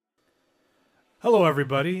Hello,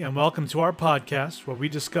 everybody, and welcome to our podcast where we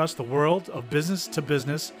discuss the world of business to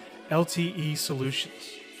business LTE solutions.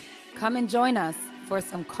 Come and join us for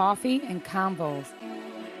some coffee and convos,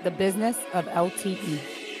 the business of LTE.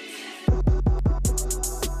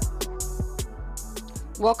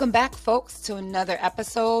 Welcome back, folks, to another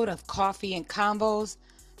episode of Coffee and Convos,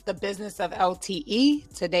 the business of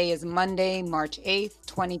LTE. Today is Monday, March 8th,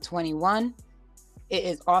 2021. It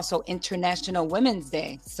is also International Women's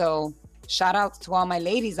Day, so shout out to all my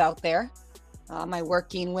ladies out there, my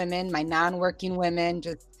working women, my non-working women,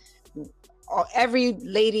 just every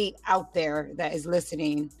lady out there that is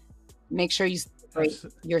listening. Make sure you celebrate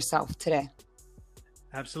yourself today.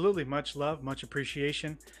 Absolutely. Much love, much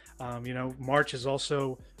appreciation. March is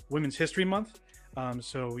also Women's History Month.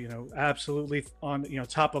 Absolutely on,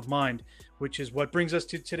 top of mind, which is what brings us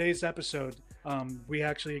to today's episode.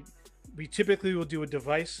 We typically will do a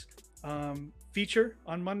device feature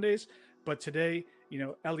on Mondays. But today,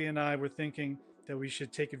 Ellie and I were thinking that we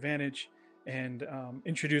should take advantage and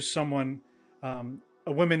introduce someone,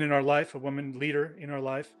 a woman in our life, a woman leader in our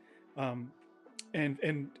life,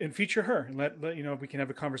 and feature her and let we can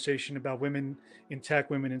have a conversation about women in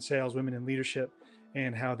tech, women in sales, women in leadership,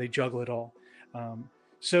 and how they juggle it all.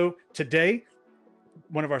 So today,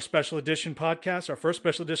 one of our special edition podcasts, our first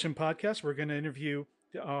special edition podcast, we're going to interview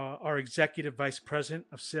our executive vice president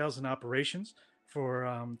of sales and operations for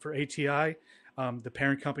ATI, the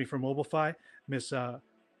parent company for Mobilify, Miss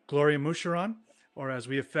Gloria Moucheron, or as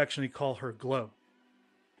we affectionately call her, Glo.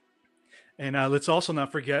 And let's also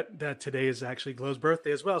not forget that today is actually Glo's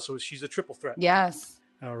birthday as well, so she's a triple threat. Yes.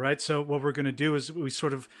 All right. So what we're going to do is we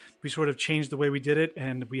sort of changed the way we did it,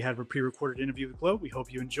 and we had a pre-recorded interview with Glo. We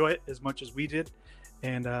hope you enjoy it as much as we did,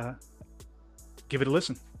 and give it a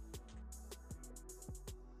listen.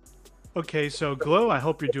 Okay, so Glo, I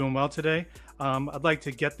hope you're doing well today. I'd like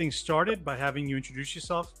to get things started by having you introduce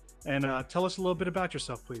yourself and tell us a little bit about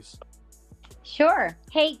yourself, please. Sure.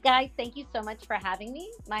 Hey, guys, thank you so much for having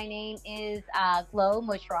me. My name is Glo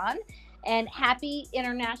Moucheron, and happy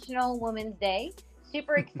International Women's Day.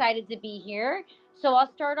 Super excited to be here. So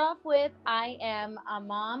I'll start off with, I am a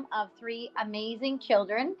mom of three amazing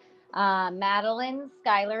children, Madeline,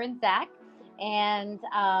 Skylar, and Zach, and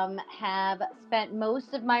have spent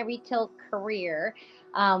most of my retail career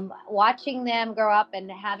watching them grow up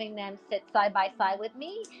and having them sit side by side with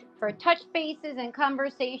me for touch bases and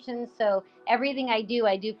conversations. So everything I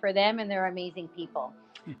do for them, and they're amazing people.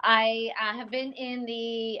 I have been in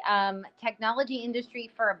the technology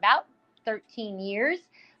industry for about 13 years.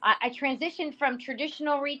 I transitioned from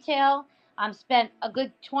traditional retail, spent a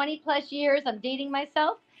good 20 plus years, I'm dating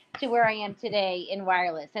myself, to where I am today in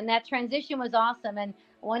wireless. And that transition was awesome. And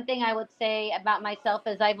one thing I would say about myself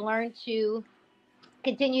is I've learned to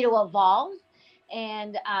continue to evolve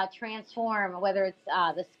and transform, whether it's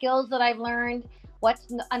the skills that I've learned,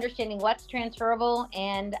 understanding what's transferable,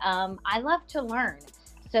 and I love to learn.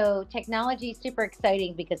 So technology is super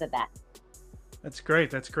exciting because of that. That's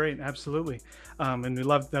great. Absolutely. And we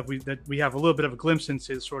love that we have a little bit of a glimpse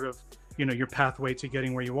into sort of, your pathway to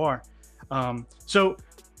getting where you are. So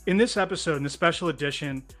in this episode, in the special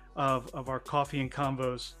edition of our Coffee and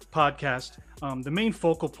Convos podcast, the main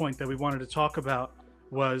focal point that we wanted to talk about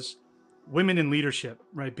was women in leadership,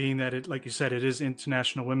 right? Being that it, like you said, it is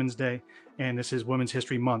International Women's Day, and this is Women's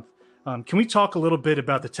History Month. Can we talk a little bit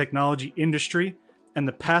about the technology industry and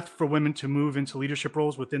the path for women to move into leadership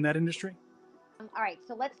roles within that industry? All right,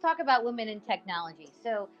 so let's talk about women in technology.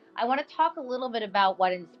 So I want to talk a little bit about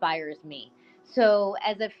what inspires me. So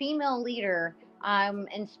as a female leader, I'm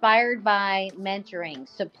inspired by mentoring,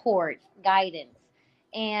 support, guidance,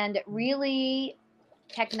 and really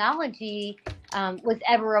technology was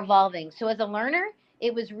ever evolving. So as a learner,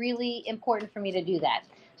 it was really important for me to do that.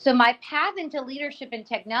 So my path into leadership and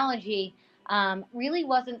technology really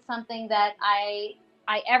wasn't something that I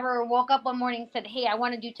ever woke up one morning and said, hey, I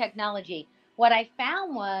want to do technology. What I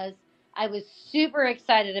found was I was super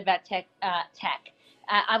excited about tech.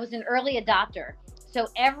 I was an early adopter. So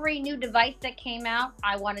every new device that came out,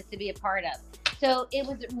 I wanted to be a part of. So it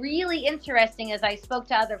was really interesting as I spoke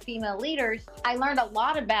to other female leaders. I learned a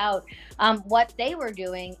lot about what they were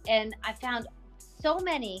doing. And I found so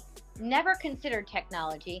many never considered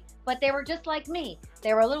technology, but they were just like me.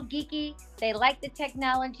 They were a little geeky. They liked the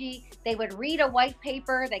technology. They would read a white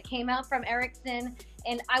paper that came out from Ericsson.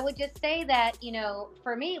 And I would just say that,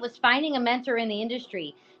 for me, it was finding a mentor in the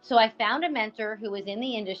industry. So I found a mentor who was in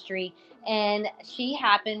the industry, and she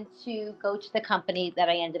happened to go to the company that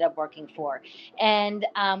I ended up working for. And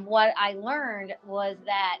what I learned was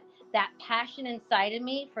that passion inside of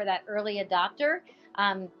me for that early adopter,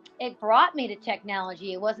 it brought me to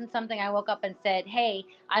technology. It wasn't something I woke up and said, hey,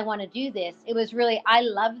 I want to do this. It was really, I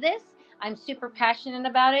love this. I'm super passionate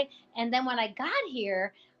about it. And then when I got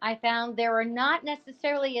here, I found there were not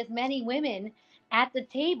necessarily as many women at the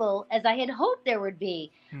table as I had hoped there would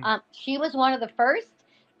be. She was one of the first.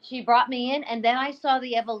 She brought me in, and then I saw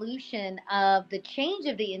the evolution of the change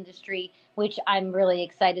of the industry, which I'm really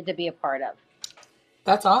excited to be a part of.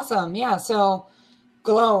 That's awesome. Yeah. So,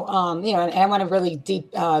 Glow, and I want to really dig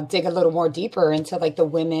a little more deeper into like the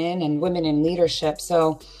women and women in leadership.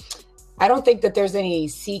 So I don't think that there's any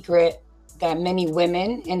secret that many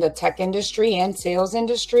women in the tech industry and sales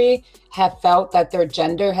industry have felt that their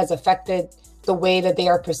gender has affected the way that they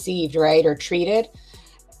are perceived, right, or treated.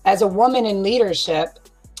 As a woman in leadership,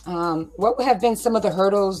 what have been some of the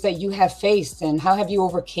hurdles that you have faced, and how have you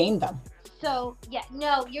overcame them? So, yeah,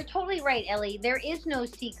 no, you're totally right, Ellie. There is no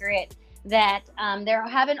secret that there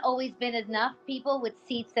haven't always been enough people with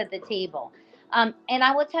seats at the table. And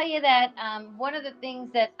I will tell you that one of the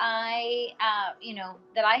things that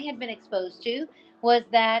that I had been exposed to was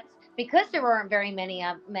that because there weren't very many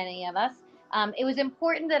of us, it was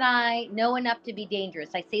important that I know enough to be dangerous.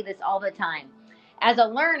 I say this all the time. As a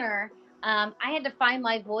learner, I had to find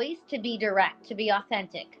my voice to be direct, to be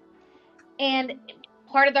authentic. And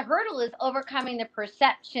part of the hurdle is overcoming the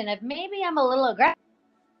perception of maybe I'm a little aggressive.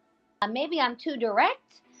 Maybe I'm too direct.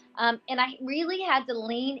 And I really had to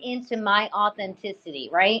lean into my authenticity,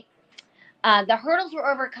 right? The hurdles were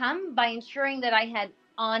overcome by ensuring that I had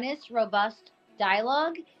honest, robust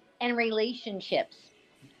dialogue and relationships.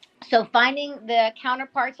 So finding the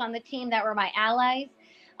counterparts on the team that were my allies,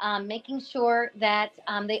 making sure that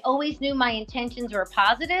they always knew my intentions were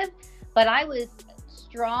positive, but I was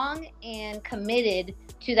strong and committed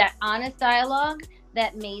to that honest dialogue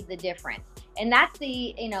that made the difference. And that's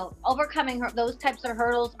the, overcoming those types of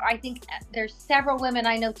hurdles. I think there's several women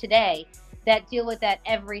I know today that deal with that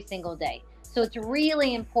every single day. So it's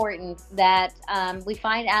really important that we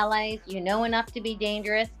find allies, enough to be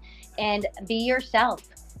dangerous, and be yourself.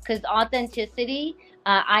 Because authenticity,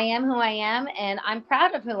 I am who I am, and I'm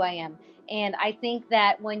proud of who I am. And I think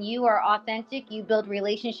that when you are authentic, you build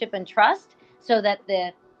relationship and trust so that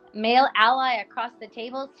the male ally across the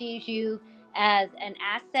table sees you as an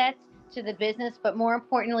asset to the business, but more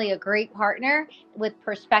importantly, a great partner with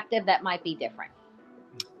perspective that might be different.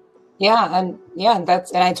 Yeah, and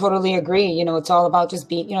I totally agree. It's all about just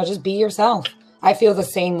be yourself. I feel the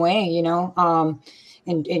same way,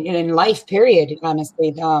 in life, period,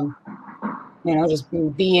 honestly. Just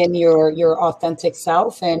be in your authentic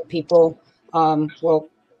self, and people will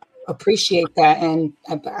appreciate that. And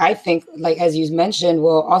I think, like, as you mentioned,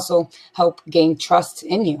 will also help gain trust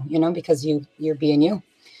in you, because you're being you.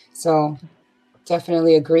 So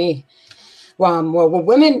definitely agree. Well,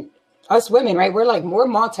 us women, right? We're like more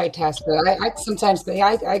multitasker.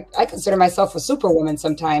 I consider myself a superwoman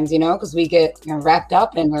sometimes, because we get wrapped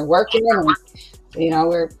up and we're working, and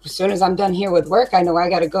as soon as I'm done here with work, I know I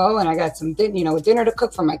got to go, and I got some dinner to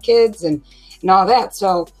cook for my kids and all that.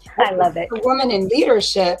 So I love it. A woman in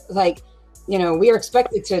leadership, like, we are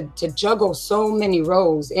expected to juggle so many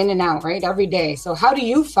roles in and out, right, every day. So how do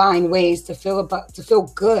you find ways to feel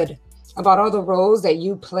good about all the roles that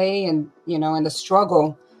you play, and and the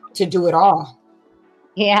struggle to do it all?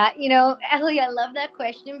 Yeah, Ellie, I love that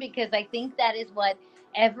question, because I think that is what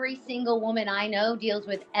every single woman I know deals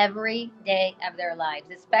with every day of their lives,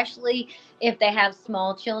 especially if they have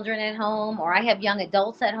small children at home, or I have young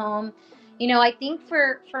adults at home. I think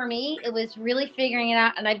for me, it was really figuring it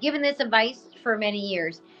out. And I've given this advice for many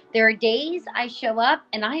years. There are days I show up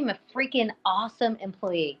and I'm a freaking awesome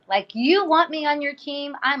employee. Like, you want me on your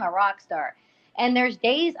team, I'm a rock star. And there's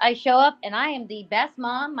days I show up and I am the best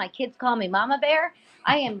mom. My kids call me Mama Bear.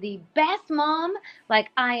 I am the best mom. Like,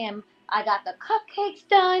 I got the cupcakes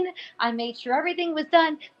done. I made sure everything was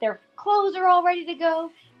done. Their clothes are all ready to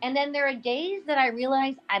go. And then there are days that I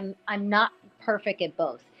realize I'm not perfect at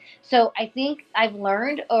both. So I think I've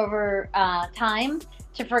learned over time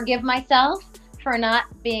to forgive myself for not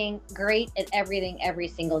being great at everything every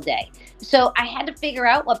single day. So I had to figure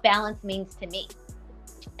out what balance means to me.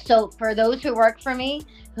 So for those who work for me,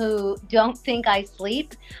 who don't think I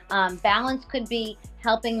sleep, balance could be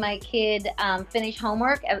helping my kid finish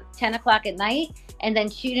homework at 10 o'clock at night, and then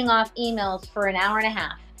shooting off emails for an hour and a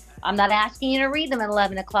half. I'm not asking you to read them at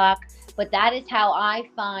 11 o'clock, but that is how I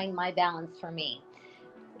find my balance for me.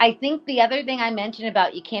 I think the other thing I mentioned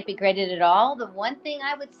about you can't be great at it all, the one thing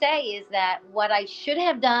I would say is that what I should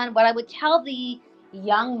have done, what I would tell the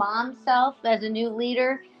young mom self as a new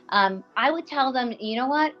leader, I would tell them, you know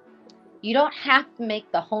what? You don't have to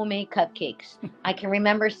make the homemade cupcakes. I can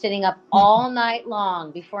remember sitting up all night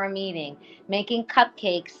long before a meeting making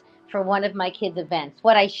cupcakes for one of my kids' events.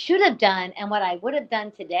 What I should have done and what I would have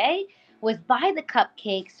done today was buy the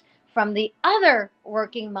cupcakes from the other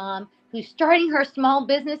working mom who's starting her small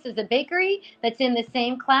business as a bakery that's in the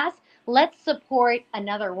same class. Let's support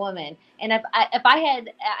another woman. And if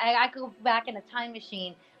I go back in a time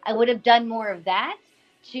machine, I would have done more of that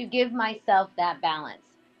to give myself that balance.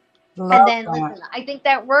 And Love then that. listen, I think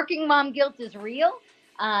that working mom guilt is real.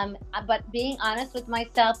 But being honest with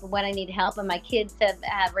myself when I need help, and my kids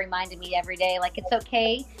have reminded me every day, like it's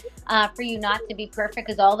okay for you not to be perfect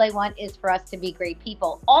because all they want is for us to be great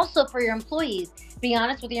people. Also for your employees, be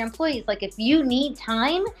honest with your employees. Like if you need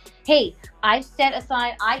time, hey, I've set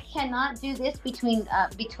aside. I cannot do this between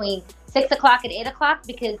 6 o'clock and 8 o'clock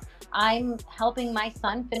because I'm helping my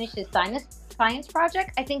son finish his science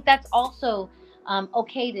project. I think that's also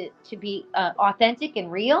okay to be authentic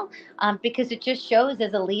and real, because it just shows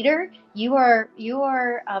as a leader you are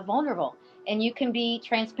vulnerable and you can be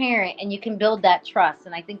transparent and you can build that trust,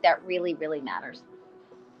 and I think that really really matters.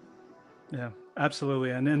 Yeah, absolutely.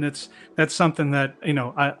 And that's something that,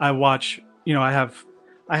 I watch. I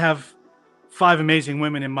have 5 amazing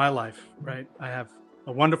women in my life, right? I have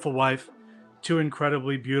a wonderful wife, 2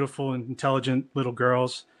 incredibly beautiful and intelligent little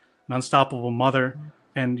girls, an unstoppable mother,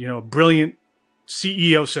 and a brilliant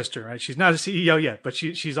CEO sister, right? She's not a CEO yet, but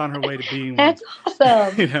she's on her way to being one. That's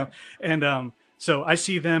awesome. And so I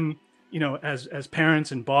see them, as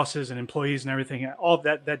parents and bosses and employees and everything. All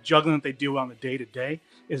that juggling that they do on the day to day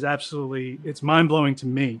is absolutely, it's mind blowing to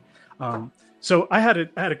me. So I had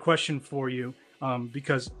a question for you,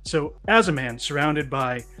 because so as a man surrounded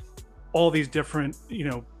by all these different,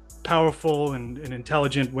 powerful and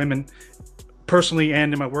intelligent women, personally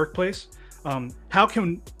and in my workplace, how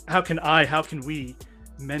can we,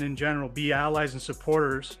 men in general, be allies and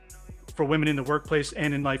supporters for women in the workplace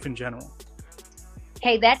and in life in general?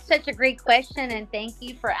 Hey, that's such a great question, and thank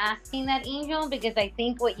you for asking that, Angel, because I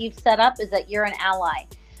think what you've set up is that you're an ally.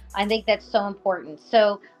 I think that's so important.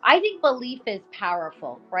 So I think belief is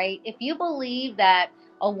powerful, right? If you believe that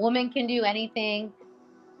a woman can do anything,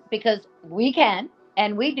 because we can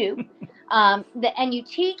and we do, and you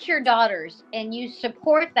teach your daughters and you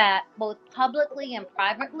support that both publicly and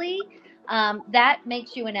privately, that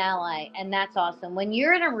makes you an ally, and that's awesome. When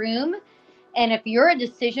you're in a room and if you're a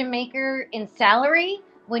decision maker in salary,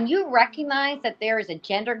 when you recognize that there is a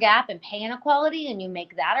gender gap in pay inequality and you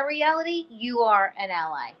make that a reality, you are an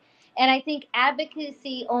ally. And I think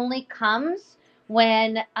advocacy only comes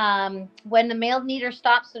when the male leader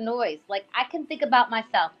stops the noise. Like I can think about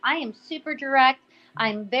myself. I am super direct.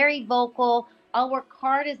 I'm very vocal. I'll work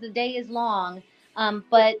hard as the day is long.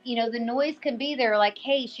 But the noise can be there. Like,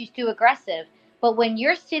 hey, she's too aggressive. But when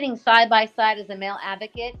you're sitting side by side as a male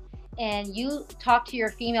advocate and you talk to your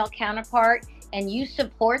female counterpart and you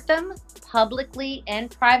support them publicly and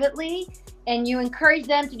privately, and you encourage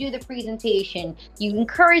them to do the presentation, you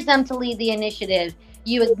encourage them to lead the initiative,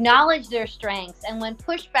 you acknowledge their strengths, and when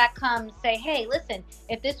pushback comes, say, hey, listen,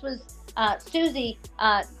 if this was Susie,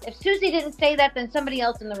 if Susie didn't say that, then somebody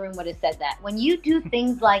else in the room would have said that. When you do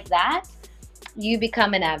things like that, you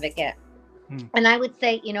become an advocate. And I would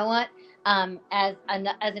say, you know what? As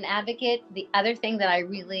an advocate, the other thing that I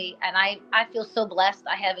really, and I feel so blessed.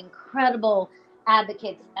 I have incredible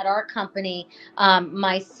advocates at our company.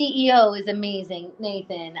 My CEO is amazing,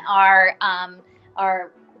 Nathan. Our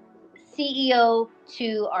CEO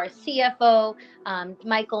to our CFO,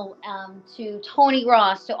 Michael, to Tony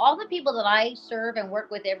Ross, to all the people that I serve and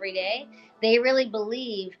work with every day, they really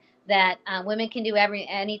believe that women can do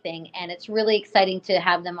anything, and it's really exciting to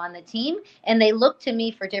have them on the team, and they look to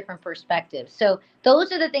me for different perspectives. So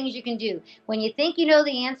those are the things you can do. When you think you know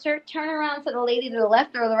the answer, turn around to the lady to the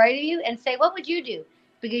left or the right of you and say, what would you do?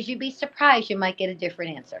 Because you'd be surprised you might get a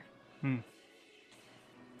different answer.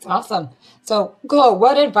 Awesome. So, Glo,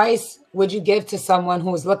 what advice would you give to someone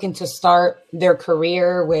who is looking to start their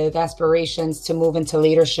career with aspirations to move into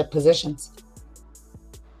leadership positions?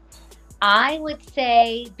 I would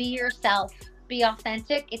say be yourself, be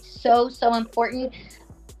authentic. It's so, so important.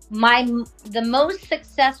 The most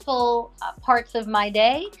successful parts of my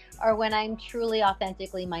day are when I'm truly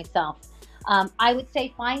authentically myself. I would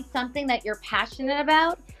say find something that you're passionate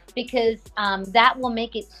about, because that will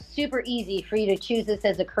make it super easy for you to choose this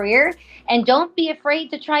as a career. And don't be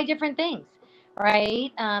afraid to try different things,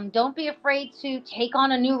 right? Don't be afraid to take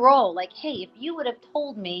on a new role. Like, hey, if you would have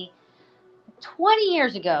told me 20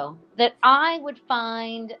 years ago that I would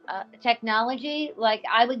find technology, like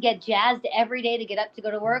I would get jazzed every day to get up to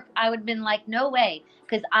go to work, I would have been like, no way,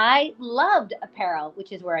 because I loved apparel,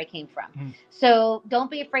 which is where I came from. So don't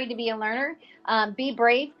be afraid to be a learner. Be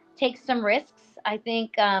brave, take some risks. I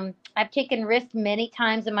think I've taken risks many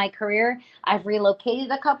times in my career. I've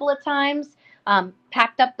relocated a couple of times,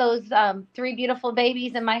 packed up those 3 beautiful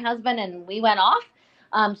babies and my husband, and we went off.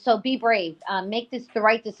 So be brave. Make the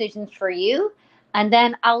right decisions for you. And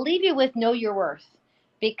then I'll leave you with know your worth,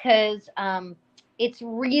 because it's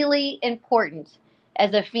really important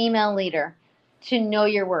as a female leader to know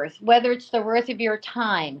your worth, whether it's the worth of your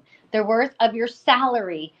time, the worth of your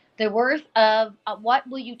salary, the worth of what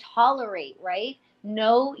will you tolerate, right?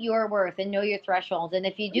 Know your worth and know your thresholds. And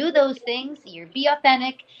if you do those things, you be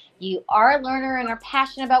authentic, you are a learner and are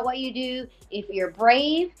passionate about what you do. If you're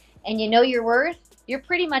brave and you know your worth, you're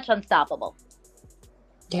pretty much unstoppable.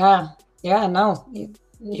 Yeah, no,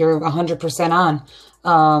 you're 100%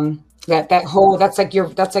 on.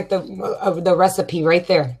 That's like the recipe right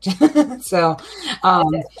there. So,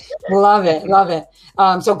 love it.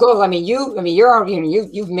 So go. I mean,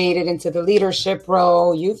 you've made it into the leadership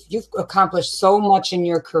role. You've accomplished so much in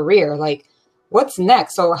your career. Like, what's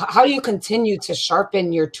next? So how do you continue to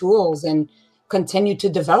sharpen your tools and continue to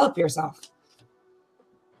develop yourself?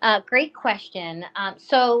 Great question.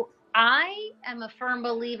 So I am a firm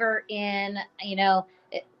believer in,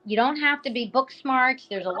 you don't have to be book smart.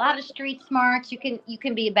 There's a lot of street smarts. You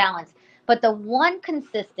can be balanced. But the one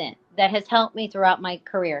consistent that has helped me throughout my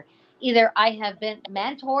career, either I have been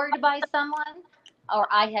mentored by someone or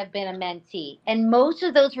I have been a mentee. And most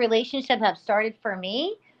of those relationships have started for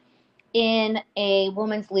me in a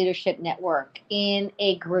women's leadership network, in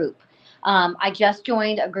a group. I just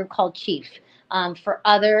joined a group called Chief. For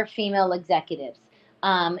other female executives.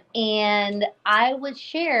 And I would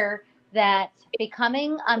share that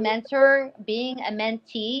becoming a mentor, being a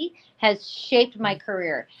mentee has shaped my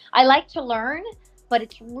career. I like to learn, but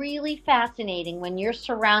it's really fascinating when you're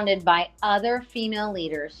surrounded by other female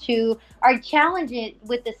leaders who are challenged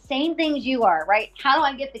with the same things you are, right? How do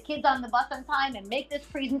I get the kids on the bus on time and make this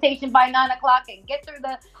presentation by 9 o'clock and get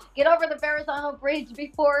over the Verrazano Bridge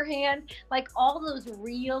beforehand? Like all those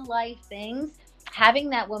real life things, having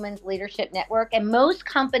that women's leadership network. And most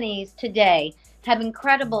companies today have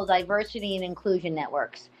incredible diversity and inclusion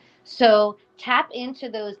networks. So tap into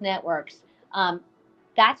those networks.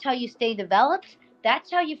 That's how you stay developed.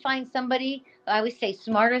 That's how you find somebody, I always say,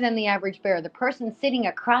 smarter than the average bear. The person sitting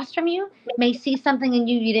across from you may see something in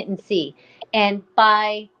you didn't see. And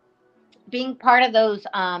by being part of those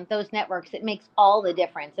networks, it makes all the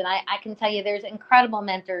difference. And I can tell you there's incredible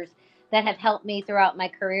mentors that have helped me throughout my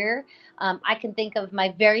career. I can think of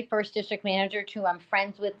my very first district manager, who I'm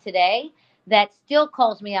friends with today, that still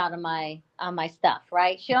calls me out on my stuff,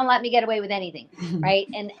 right? She don't let me get away with anything, right?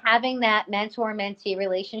 And having that mentor-mentee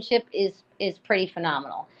relationship is pretty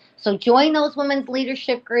phenomenal. So join those women's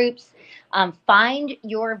leadership groups, find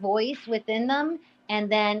your voice within them,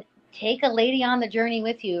 and then take a lady on the journey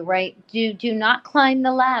with you, right? Do not climb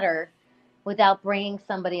the ladder without bringing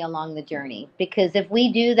somebody along the journey. Because if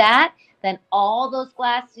we do that, then all those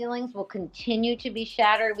glass ceilings will continue to be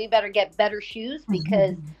shattered. We better get better shoes,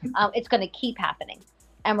 because it's going to keep happening.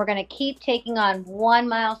 And we're going to keep taking on one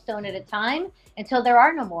milestone at a time until there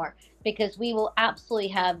are no more, because we will absolutely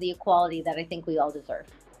have the equality that I think we all deserve.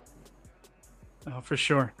 Oh, for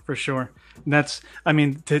sure. And that's, I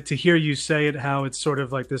mean, to hear you say it, how it's sort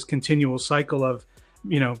of like this continual cycle of,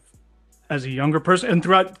 as a younger person and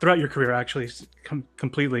throughout your career, actually,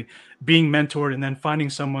 completely being mentored and then finding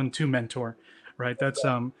someone to mentor, right? That's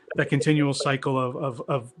that continual cycle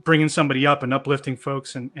of bringing somebody up and uplifting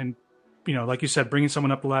folks and like you said, bringing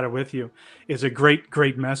someone up the ladder with you is a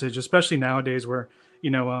great message, especially nowadays where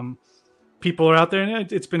people are out there,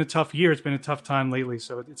 and it's been a tough year. It's been a tough time lately.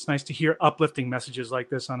 So it's nice to hear uplifting messages like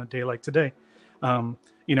this on a day like today. And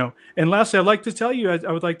lastly, I'd like to tell you,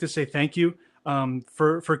 I would like to say thank you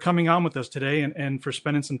for coming on with us today and for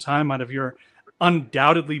spending some time out of your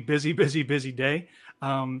undoubtedly busy day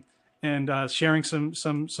and sharing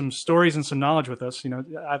some stories and some knowledge with us.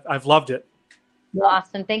 I've loved it.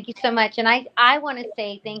 Awesome. Thank you so much. And I want to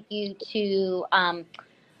say thank you to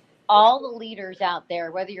all the leaders out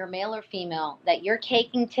there, whether you're male or female, that you're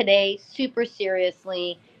taking today super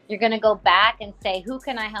seriously. You're going to go back and say, who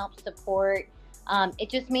can I help support? It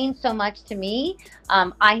just means so much to me.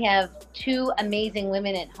 I have 2 amazing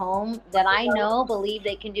women at home that I know believe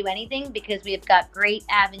they can do anything, because we have got great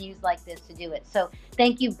avenues like this to do it. So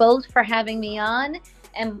thank you both for having me on.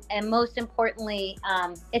 and most importantly,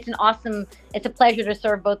 it's a pleasure to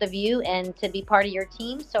serve both of you and to be part of your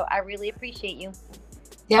team. So I really appreciate you.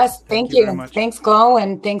 Yes, thank you very you. much. Thanks, Glo,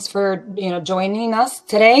 and thanks for joining us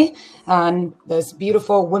today on this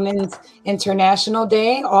beautiful Women's International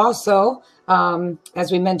Day. Also,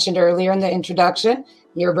 as we mentioned earlier in the introduction,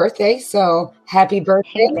 your birthday. So happy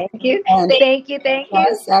birthday! Thank you, And thank you.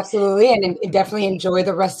 yes, absolutely, and definitely enjoy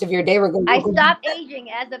the rest of your day. I stopped aging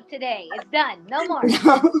as of today. It's done. No more.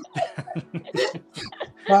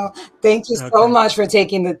 Well, thank you so much for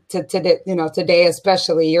taking today,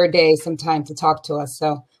 especially your day, some time to talk to us.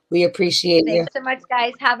 So we appreciate you. Thanks so much,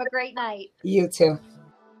 guys. Have a great night. You too.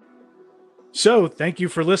 So thank you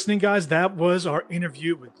for listening, guys. That was our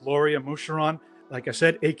interview with Gloria Moucheron, like I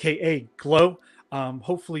said, AKA Glo.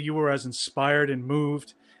 Hopefully you were as inspired and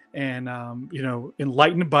moved and,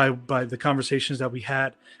 enlightened by the conversations that we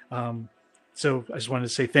had. So I just wanted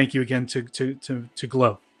to say thank you again to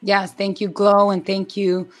Glo. Yes, thank you, Glo, and thank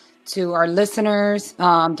you to our listeners.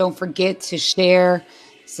 Don't forget to share,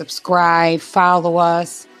 subscribe, follow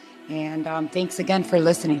us, and thanks again for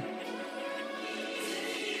listening.